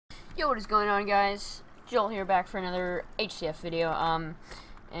Yo, what is going on, guys? Joel here, back for another HCF video.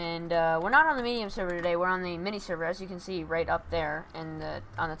 We're not on the medium server today. We're on the mini server, as you can see right up there on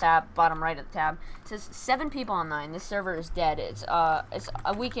the tab, bottom right of the tab. It says 7 people online. This server is dead. It's a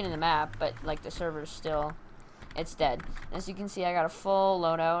week into the map, but like the server's still, it's dead. As you can see, I got a full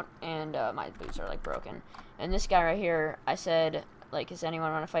loadout, and my boots are like broken. And this guy right here, I said, like, does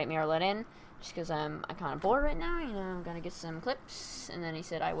anyone want to fight me or let in? Just because I'm kind of bored right now, you know, I'm gonna get some clips. And then he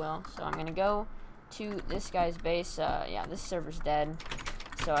said I will, so I'm gonna go to this guy's base. Yeah, this server's dead,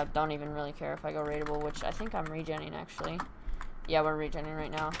 so I don't even really care if I go raidable, which I think I'm regenning actually. Yeah, we're regenning right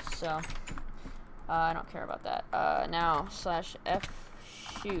now, so I don't care about that. Now /F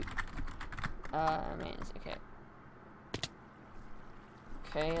shoot. Okay.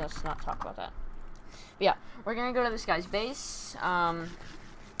 Okay, let's not talk about that. But yeah, we're gonna go to this guy's base.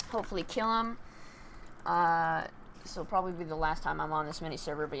 Hopefully kill him. This will probably be the last time I'm on this mini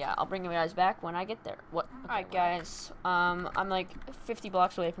server, but yeah, I'll bring you guys back when I get there. What? Okay, alright, guys. I'm like 50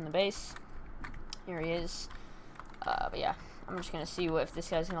 blocks away from the base. Here he is. But yeah, I'm just gonna see if this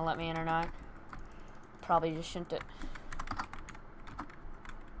guy's gonna let me in or not. Probably just shouldn't it.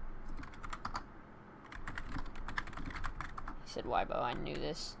 He said Wybo. I knew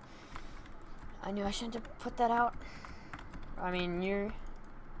this. I knew I shouldn't have put that out. I mean, you're...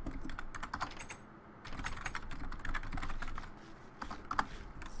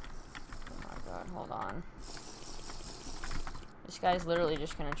 Hold on. This guy's literally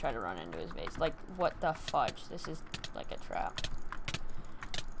just gonna try to run into his base. Like, what the fudge? This is like a trap.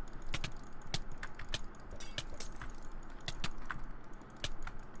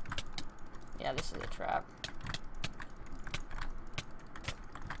 Yeah, this is a trap.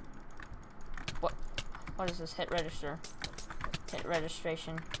 What is this? Hit register. Hit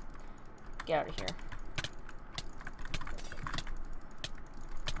registration. Get out of here.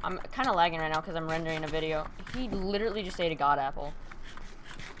 I'm kind of lagging right now because I'm rendering a video. He literally just ate a god apple.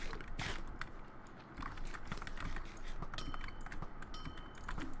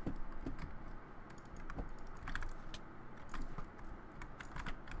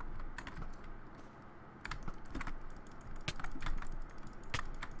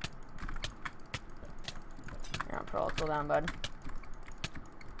 You're on pro. Cool down, bud.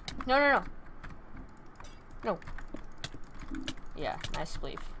 No. No. Yeah, nice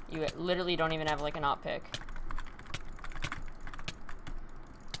spleef. You literally don't even have like an op pick.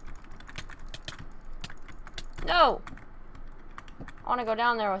 No! I want to go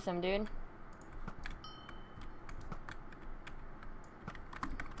down there with him, dude.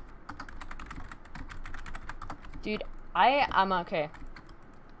 Dude, I'm okay.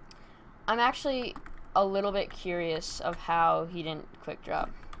 I'm actually a little bit curious of how he didn't quick drop.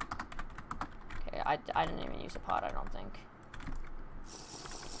 Okay, I didn't even use a pod, I don't think.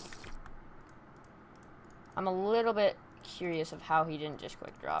 I'm a little bit curious of how he didn't just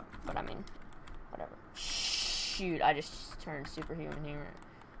quick drop, but I mean, whatever. Shoot, I just turned superhuman here.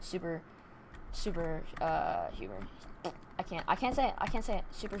 Super human. I can't say it.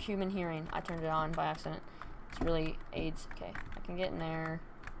 Superhuman hearing. I turned it on by accident. It's really aids. Okay, I can get in there.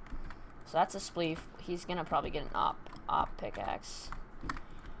 So that's a spleef. He's gonna probably get an op pickaxe.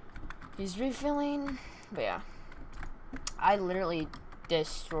 He's refilling, but yeah. I literally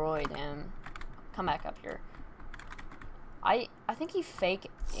destroyed him. Come back up here. I think he fake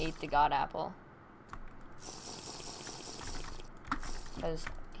ate the god apple. Because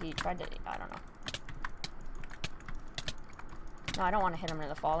he tried to, I don't know. No, I don't want to hit him in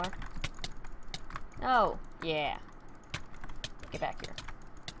the faller. No. Yeah. Get back here.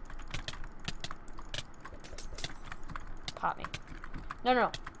 Pop me. No.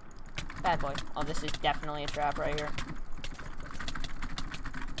 Bad boy. Oh, this is definitely a trap right here.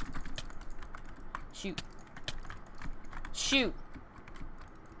 Shoot.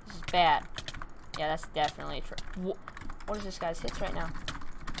 This is bad. Yeah, that's definitely a trap. What is this guy's hits right now?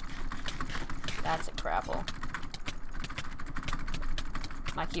 That's a crapple.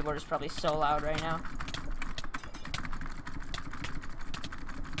 My keyboard is probably so loud right now.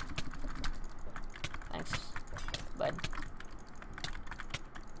 Thanks, bud.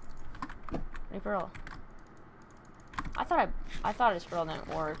 Repearl. I thought his pearl didn't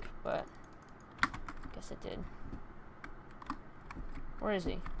work, but guess it did. Where is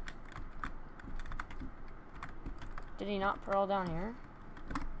he? Did he not pearl down here?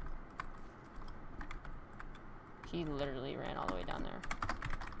 He literally ran all the way down there.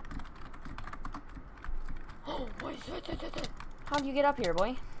 Oh, what is that? How'd you get up here,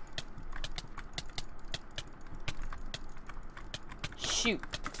 boy? Shoot.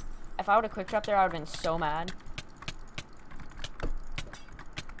 If I would have quick dropped there, I would have been so mad.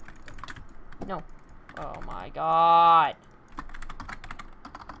 No. Oh my god.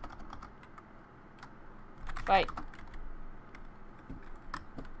 Fight.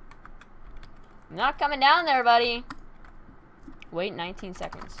 I'm not coming down there, buddy. Wait 19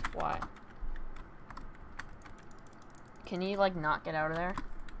 seconds. Why? Can you, like, not get out of there?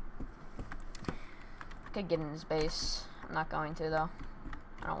 I could get in his base. I'm not going to, though.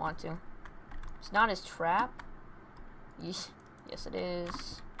 I don't want to. It's not his trap. Yes, it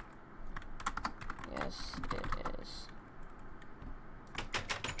is. Yes, it is.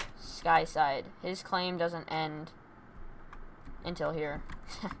 Skyside. His claim doesn't end until here.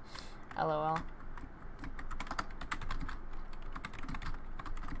 LOL.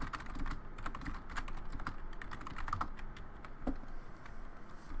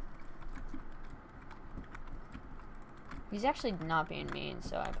 He's actually not being mean,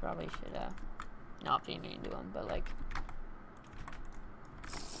 so I probably should not be mean to him, but like...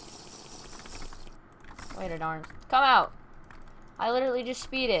 Wait a darn. Come out! I literally just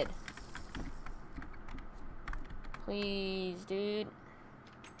speeded. Please, dude.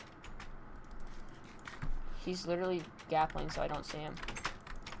 He's literally gappling, so I don't see him.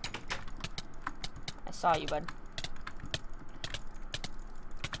 I saw you, bud.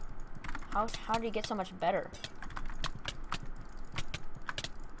 How did he get so much better?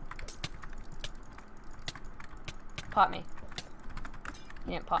 Pop me.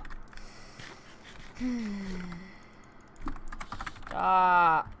 He didn't pop.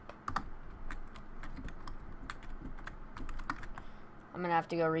 Stop. I'm gonna have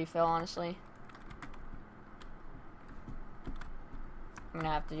to go refill, honestly. I'm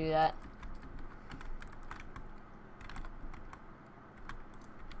gonna have to do that.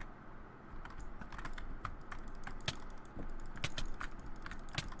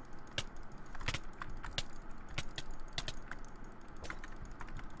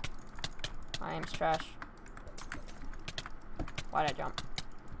 My aim's trash. Why'd I jump?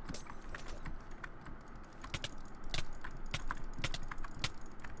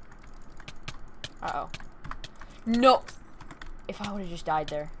 Uh-oh. No! If I would've just died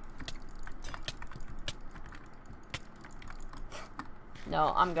there.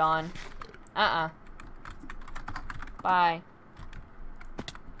 No, I'm gone. Bye.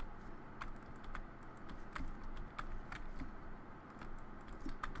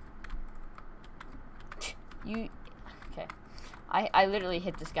 Okay. I literally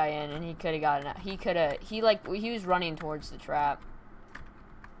hit this guy in, and he could have gotten out. He was running towards the trap.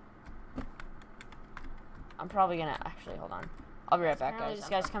 I'm probably gonna, actually, hold on. I'll be right back, guys. This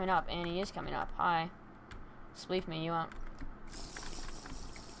guy's coming up, and he is coming up. Hi. Spleef me, you won't.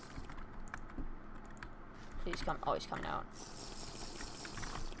 Please come. Oh, he's coming out.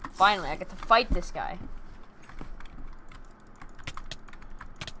 Finally, I get to fight this guy.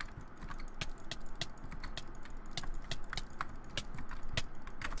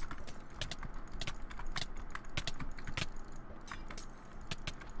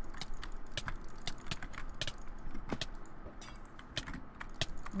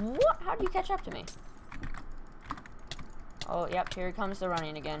 What? How do you catch up to me? Oh, yep, here comes the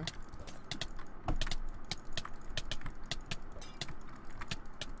running again.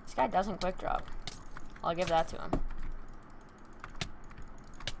 This guy doesn't quick drop. I'll give that to him.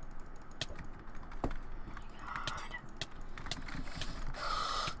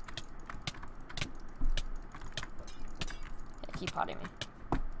 Yeah, keep potting me.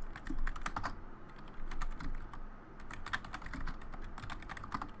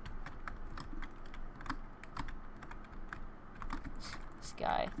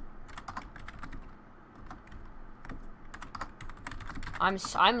 Guy. I'm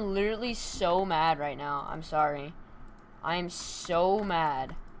literally so mad right now. I'm sorry. I'm so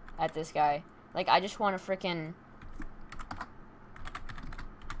mad at this guy. Like, I just want to frickin'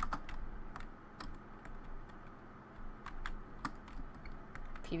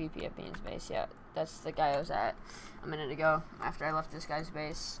 PvP at Bean's base. Yeah, that's the guy I was at a minute ago after I left this guy's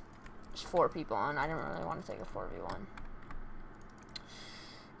base. There's 4 people on. I didn't really want to take a 4v1.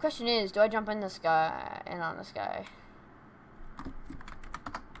 Question is, do I jump in this guy and on this guy?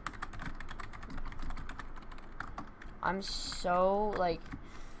 I'm so like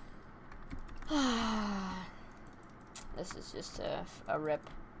this is just a rip.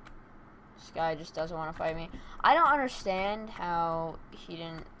 This guy just doesn't want to fight me. I don't understand how he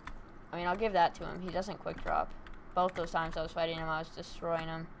didn't. I mean, I'll give that to him. He doesn't quick drop. Both those times I was fighting him, I was destroying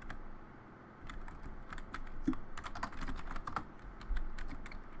him.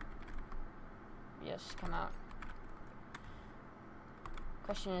 Yes, come out.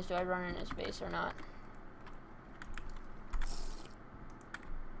 Question is, do I run in his base or not?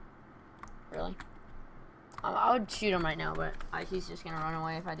 Really? I would shoot him right now, but he's just gonna run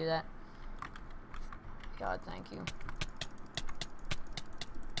away if I do that. God, thank you.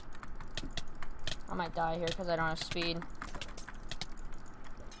 I might die here because I don't have speed.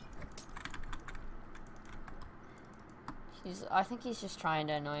 I think he's just trying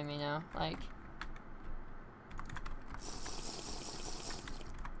to annoy me now. Like,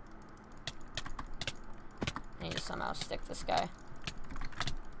 I need to somehow stick this guy.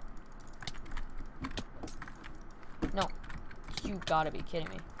 No. You gotta be kidding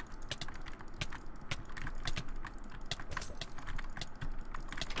me.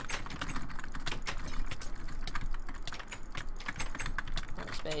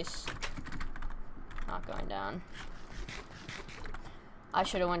 Space. Not going down. I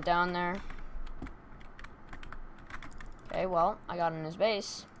should have went down there. Okay, well, I got in his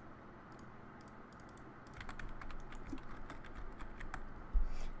base.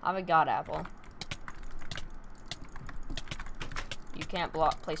 I have a god apple. You can't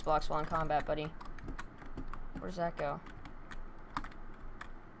place blocks while in combat, buddy. Where does that go?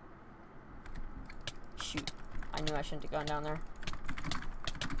 Shoot. I knew I shouldn't have gone down there.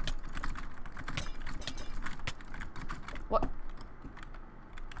 What?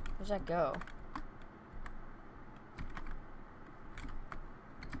 Where's that go?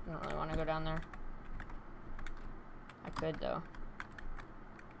 I don't really want to go down there. I could, though.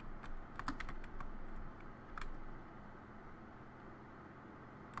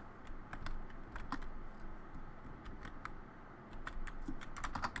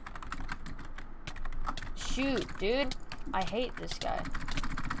 Shoot, dude. I hate this guy.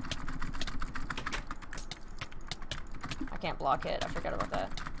 I can't block it. I forgot about that.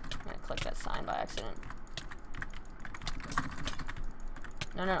 I'm gonna click that sign by accident.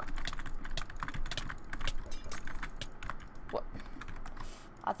 No, no, no. What?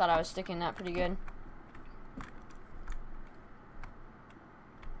 I thought I was sticking that pretty good.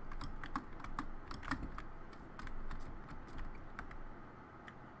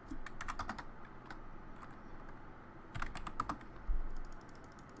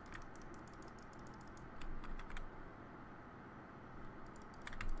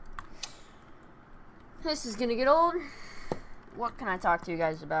 This is gonna get old. What can I talk to you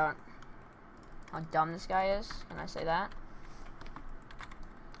guys about? How dumb this guy is? Can I say that?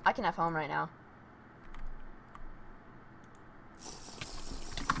 I can have home right now.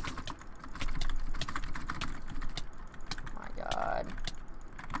 My God.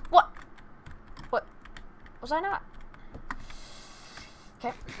 What? What? Was I not?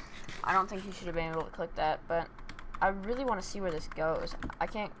 Okay. I don't think you should have been able to click that, but I really want to see where this goes. I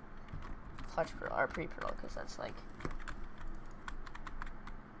can't clutch or pre-pro because that's like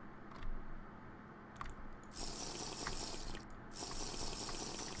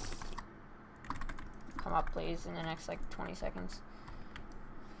come up please in the next like 20 seconds.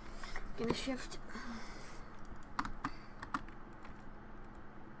 Gonna shift.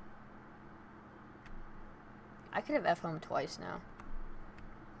 I could have F home twice now.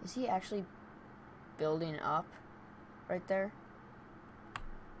 Is he actually building up right there?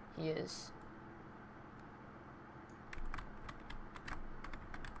 He is.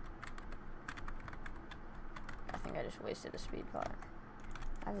 I think I just wasted a speed pot.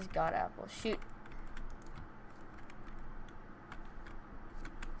 I just got apple. Shoot.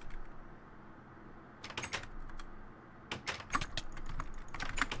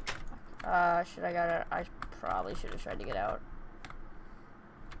 Should I got it? I probably should have tried to get out.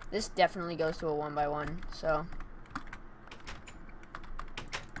 This definitely goes to a 1-by-1, so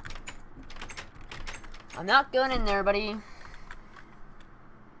I'm not going in there, buddy.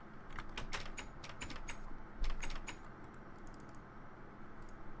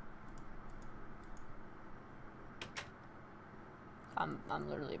 I'm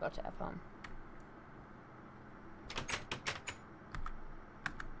literally about to F home.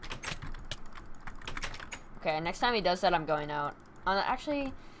 Okay, next time he does that, I'm going out.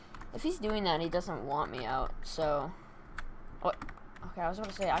 Actually, if he's doing that, he doesn't want me out, so what? Okay, I was about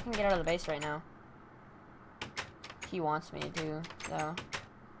to say, I can get out of the base right now. He wants me to, so.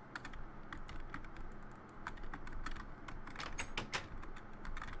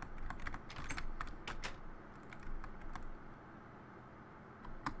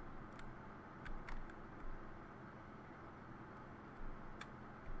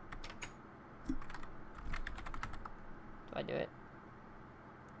 Do I do it?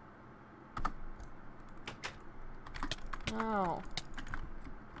 No.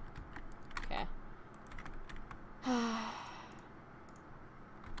 Okay.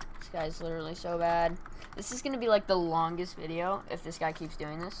 This guy's literally so bad. This is gonna be like the longest video if this guy keeps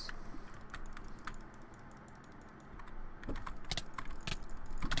doing this.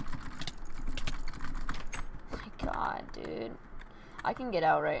 God, dude. I can get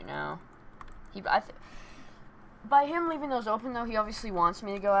out right now. By him leaving those open, though, he obviously wants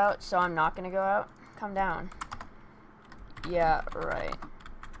me to go out, so I'm not going to go out. Come down. Yeah, right.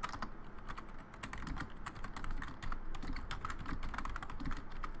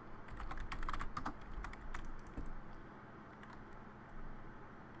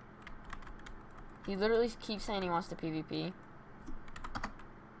 He literally keeps saying he wants to PvP.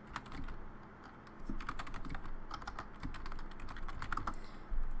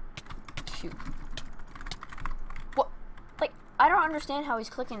 Shoot. What? Like, I don't understand how he's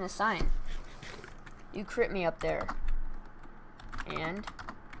clicking this sign. You crit me up there. And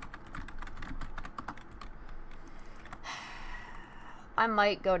I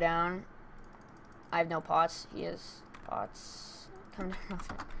might go down. I have no pots. He has pots. Come down.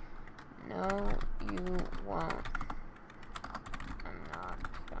 No, you won't. I'm not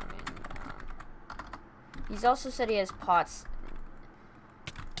coming down. He's also said he has pots.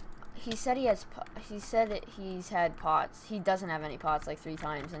 He said that he's had pots. He doesn't have any pots, like 3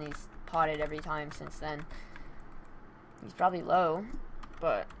 times, and he's potted every time since then. He's probably low,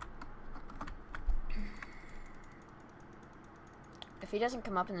 but if he doesn't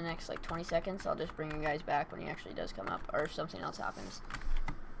come up in the next like 20 seconds, I'll just bring you guys back when he actually does come up, or if something else happens.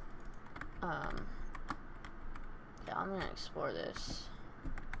 Yeah, I'm gonna explore this.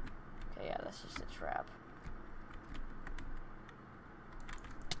 Okay, yeah, that's just a trap.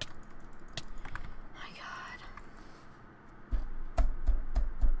 My God.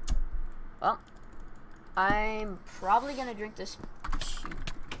 Well, I'm probably gonna drink this. Shoot.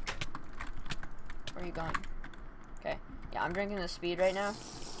 Where are you going? Okay. Yeah, I'm drinking the speed right now.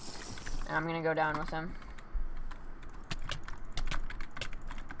 And I'm gonna go down with him.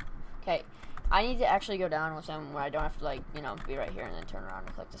 Okay. I need to actually go down with him where I don't have to, like, you know, be right here and then turn around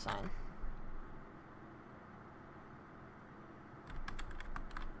and click the sign.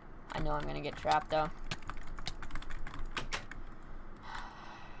 I know I'm gonna get trapped, though.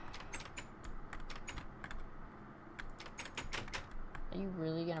 Are you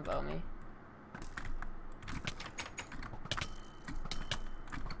really gonna bow me?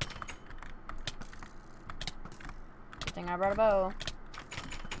 Good thing I brought a bow.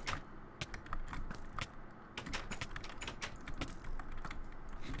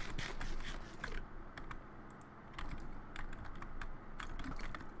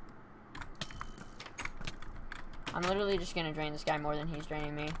 I'm literally just gonna drain this guy more than he's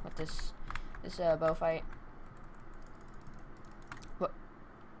draining me with this bow fight. What?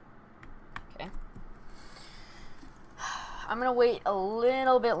 Okay. I'm gonna wait a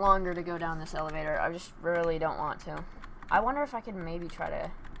little bit longer to go down this elevator. I just really don't want to. I wonder if I could maybe try to,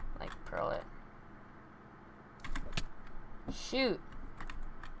 like, pearl it. Shoot.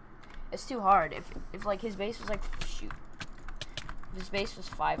 It's too hard. If like his base was like, shoot. If his base was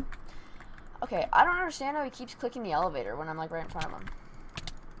 5. Okay, I don't understand how he keeps clicking the elevator when I'm like right in front of him.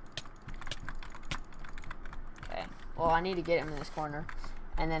 Okay, well I need to get him in this corner,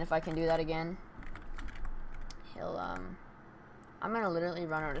 and then if I can do that again, he'll I'm gonna literally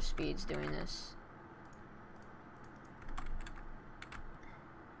run out of speeds doing this.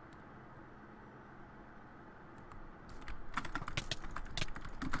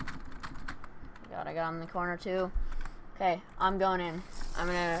 God, I got him in the corner too. Okay, I'm going in. I'm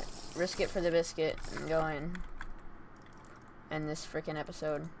gonna risk it for the biscuit and go in. End this freaking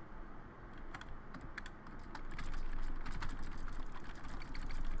episode.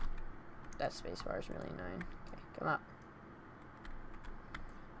 That spacebar is really annoying. Okay, come up.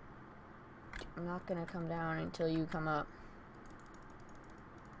 I'm not gonna come down until you come up.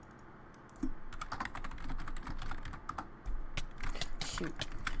 Shoot.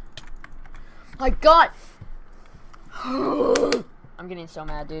 My God! I'm getting so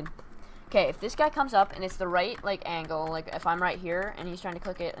mad, dude. Okay, if this guy comes up and it's the right, like, angle, like, if I'm right here and he's trying to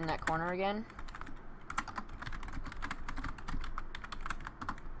click it in that corner again.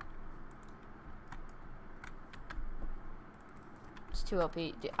 It's too OP.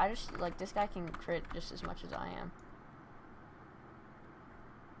 Dude, I just, like, this guy can crit just as much as I am.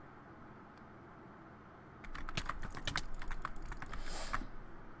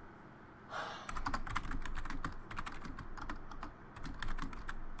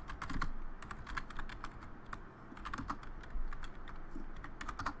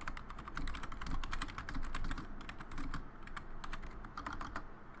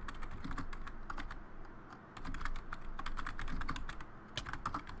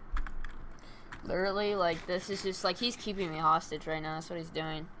 Literally, like, this is just, like, he's keeping me hostage right now. That's what he's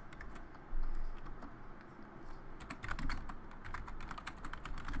doing.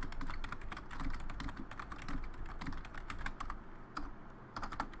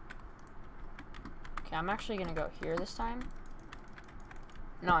 Okay, I'm actually gonna go here this time.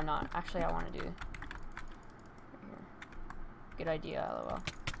 No, I'm not. Actually, I want to do here. Good idea, lol.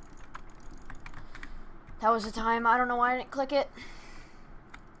 That was the time. I don't know why I didn't click it.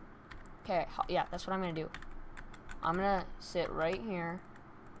 Okay, yeah, that's what I'm gonna do. I'm gonna sit right here.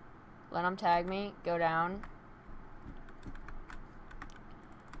 Let them tag me. Go down.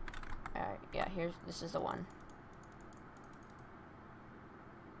 Alright, yeah, this is the one.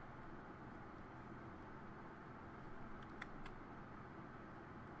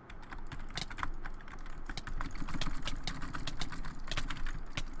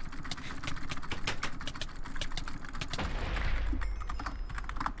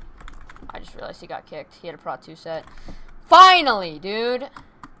 I just realized he got kicked. He had a Prot 2 set. Finally, dude!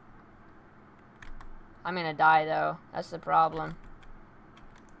 I'm gonna die, though. That's the problem.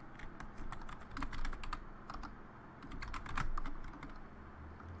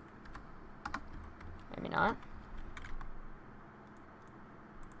 Maybe not.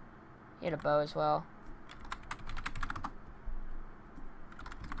 He had a bow as well.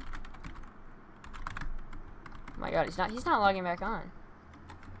 Oh my god, he's not logging back on.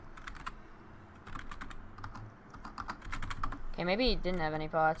 Okay, maybe he didn't have any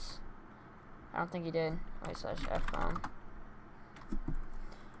pots. I don't think he did. Wait, slash F phone.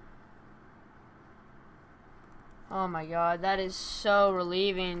 Oh my god, that is so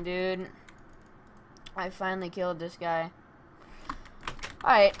relieving, dude. I finally killed this guy.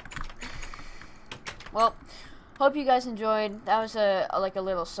 Alright. Well, hope you guys enjoyed. That was like a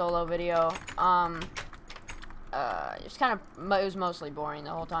little solo video. It's kind of, it was mostly boring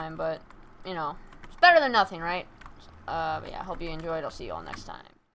the whole time, but, you know, it's better than nothing, right? But yeah, hope you enjoyed. I'll see you all next time.